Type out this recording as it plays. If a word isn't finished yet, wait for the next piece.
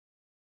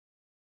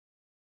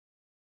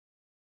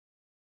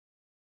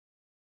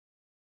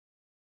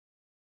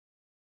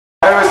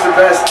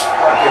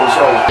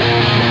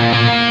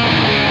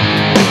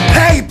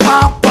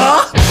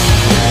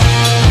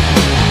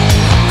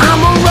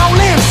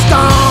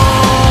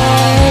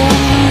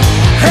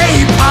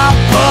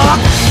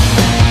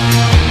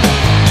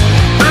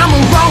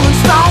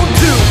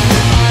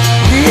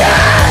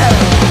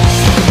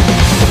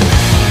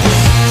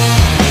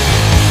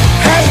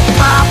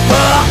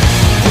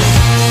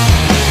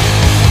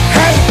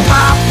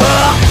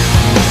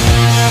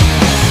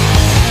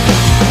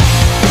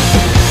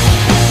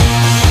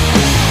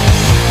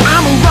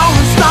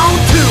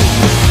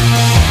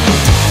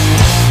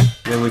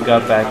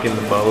got back in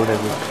the boat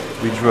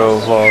and we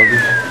drove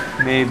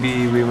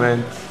maybe we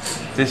went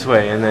this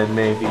way and then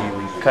maybe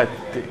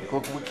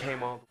we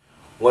came all.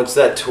 Once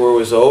that tour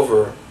was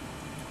over,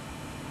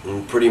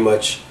 and pretty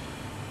much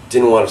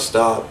didn't want to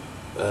stop,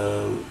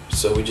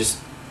 so we just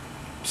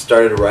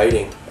started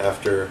writing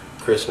after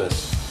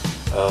Christmas,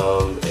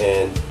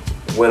 and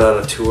went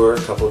on a tour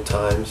a couple of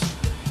times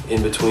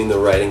in between the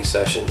writing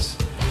sessions.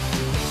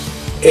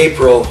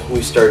 April,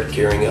 we started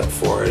gearing up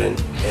for it,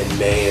 and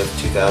May of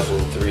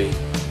 2003,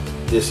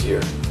 this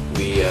year,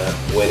 we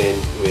went in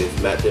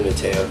with Matt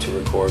DiMatteo to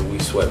record We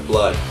Sweat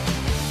Blood.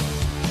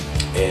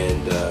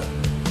 And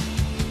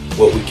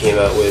what we came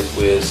out with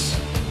was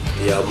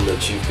the album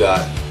that you've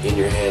got in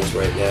your hands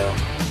right now.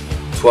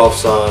 12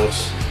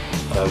 songs,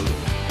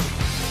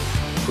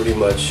 pretty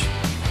much,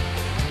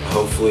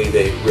 hopefully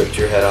they ripped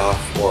your head off,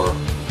 or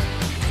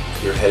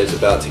your head is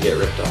about to get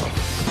ripped off.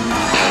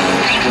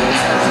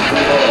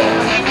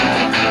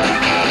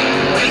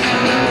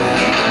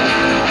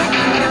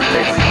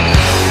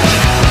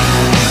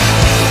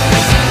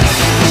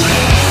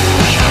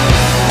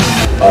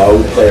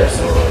 We play our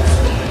songs,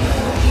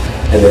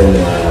 and then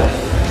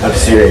I'm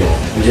serious.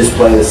 We just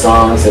play the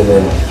songs, and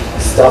then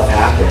stuff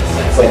happens.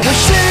 It's like when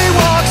she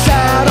walks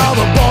out, all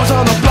the boys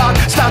on the block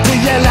start to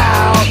yell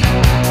out.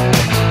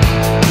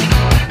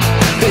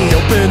 They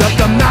open up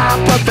the map,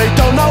 but they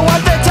don't know what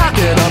they're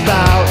talking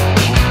about.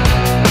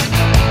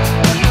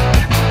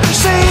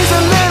 She's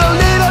a little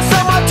needle,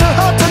 someone to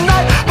hold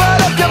tonight, but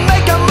if you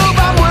make a move,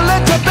 I'm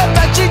willing to bet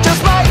that she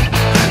just might.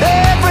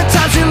 Every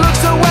time she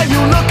looks away, you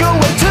look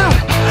away too.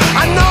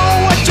 I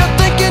know what you're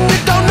thinking, you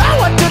don't know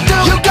what to do.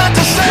 You got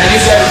to say. And he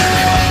said,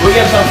 we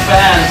get some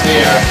fans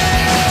here.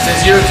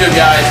 Since you two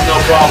guys, no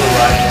problem,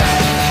 right?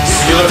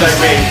 You look like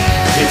me.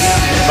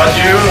 But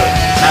you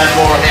have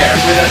more hair.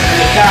 With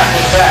the cap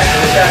on back,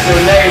 and the cap your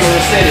name in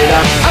the city.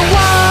 I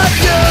want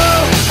you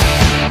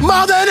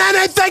more than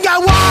anything. I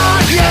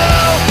want you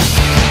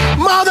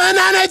more than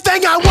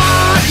anything. I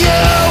want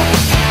you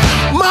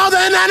more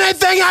than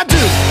anything. I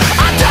do.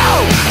 I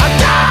do. I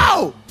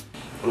do.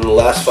 In the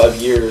last 5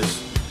 years,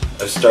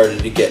 I've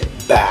started to get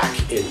back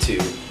into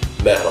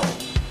metal.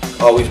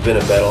 Always been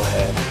a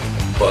metalhead,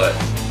 but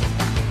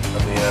I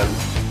mean,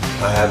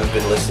 I haven't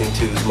been listening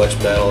to as much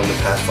metal in the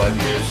past 5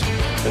 years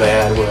than I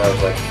had when I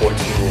was like 14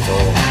 years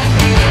old.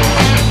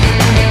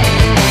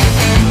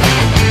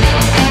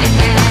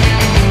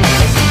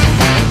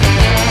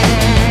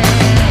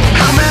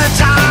 How many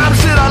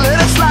times did I let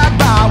it slide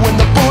by when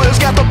the boys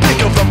got the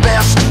pick of the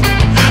best?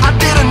 I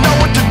didn't know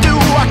what to do,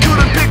 I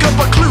couldn't pick up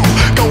a clue,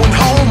 going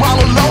home all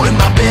alone in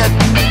my bed.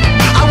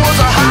 I was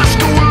a high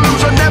school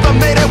loser, never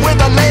made it with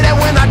a lady.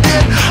 When I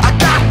did, I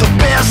got the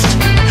best.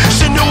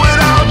 She knew it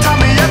all, taught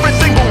me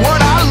everything but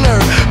what I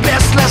learned.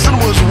 Best lesson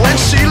was when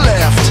she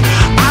left.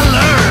 I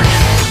learned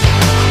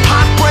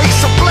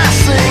heartbreak's a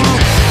blessing,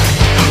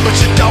 but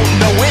you don't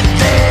know it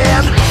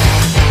then.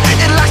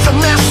 It likes to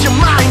mess your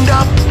mind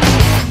up.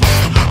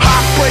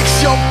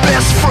 Heartbreak's your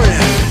best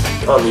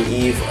friend. On the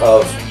eve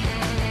of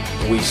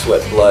We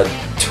Sweat Blood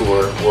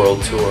tour,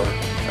 world tour,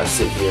 I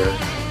sit here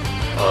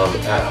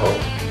at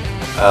home,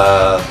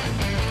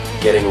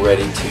 getting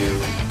ready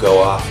to go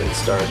off and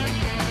start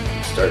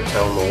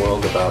telling the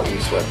world about We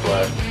Sweat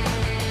Blood.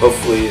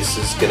 Hopefully this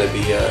is going to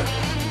be a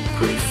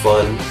pretty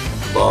fun,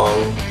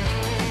 long,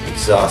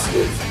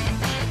 exhaustive,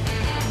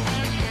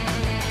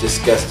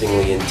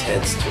 disgustingly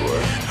intense tour.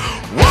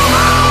 Woman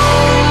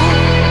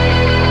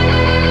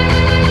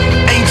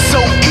ain't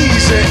so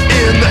easy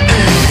in the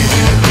end.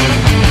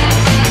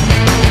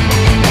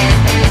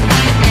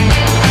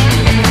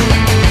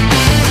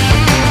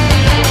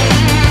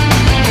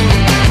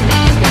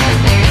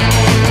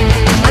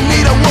 I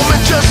need a woman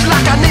just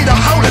like I need a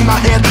hole in my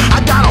head.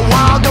 I got a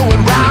wall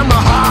going round my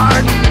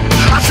heart.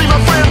 I see my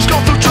friends go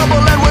through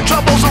trouble, and when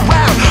trouble's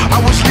around,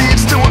 always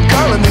leads to a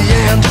girl in the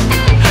end.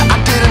 I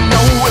didn't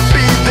know it'd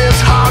be this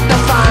hard to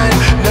find,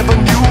 never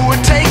knew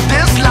it'd take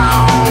this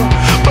long.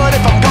 But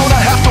if I'm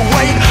gonna have to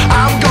wait,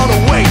 I'm gonna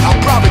wait.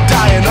 I'll probably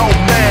die an old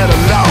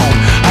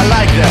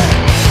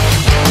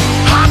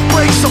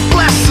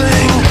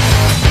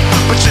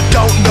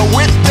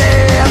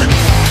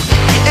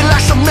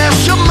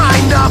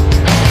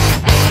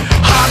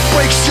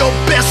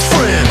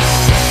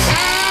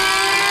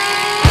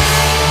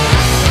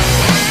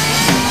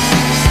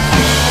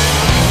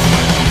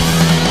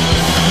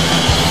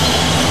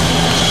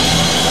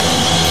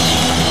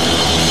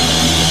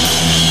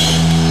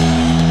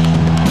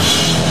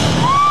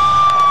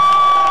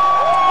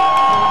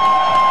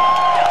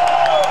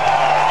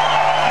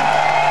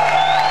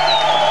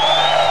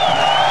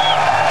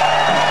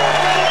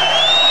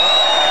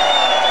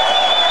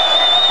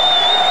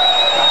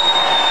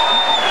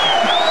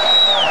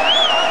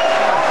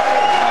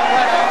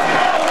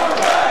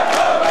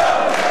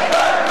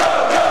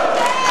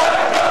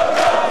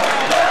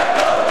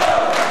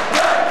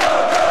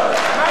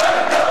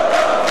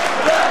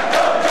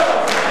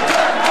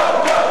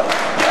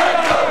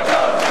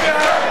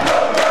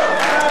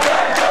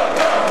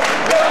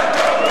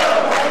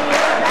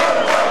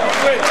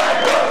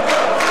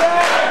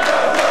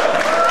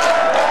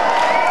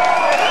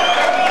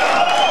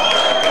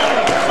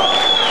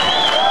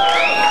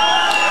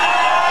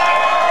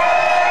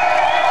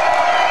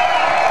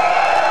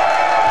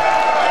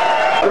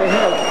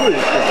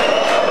cool.